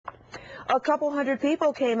A couple hundred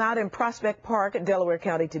people came out in Prospect Park, Delaware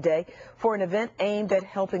County today for an event aimed at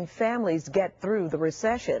helping families get through the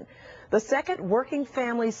recession. The second Working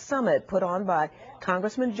Families Summit, put on by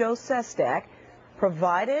Congressman Joe Sestak,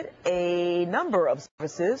 provided a number of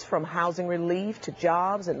services from housing relief to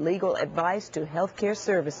jobs and legal advice to health care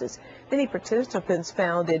services. Many participants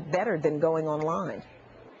found it better than going online.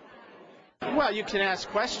 Well, you can ask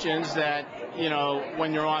questions that,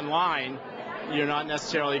 when you're online, you're not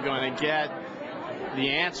necessarily going to get the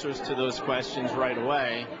answers to those questions right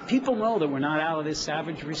away. People know that we're not out of this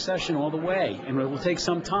savage recession all the way, and it will take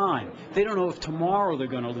some time. They don't know if tomorrow they're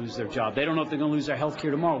going to lose their job. They don't know if they're going to lose their health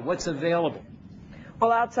care tomorrow. What's available?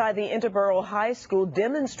 Well, outside the Interborough High School,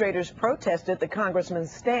 demonstrators protested the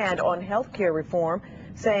congressman's stand on health care reform,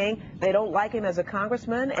 saying they don't like him as a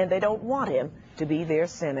congressman and they don't want him to be their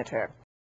senator.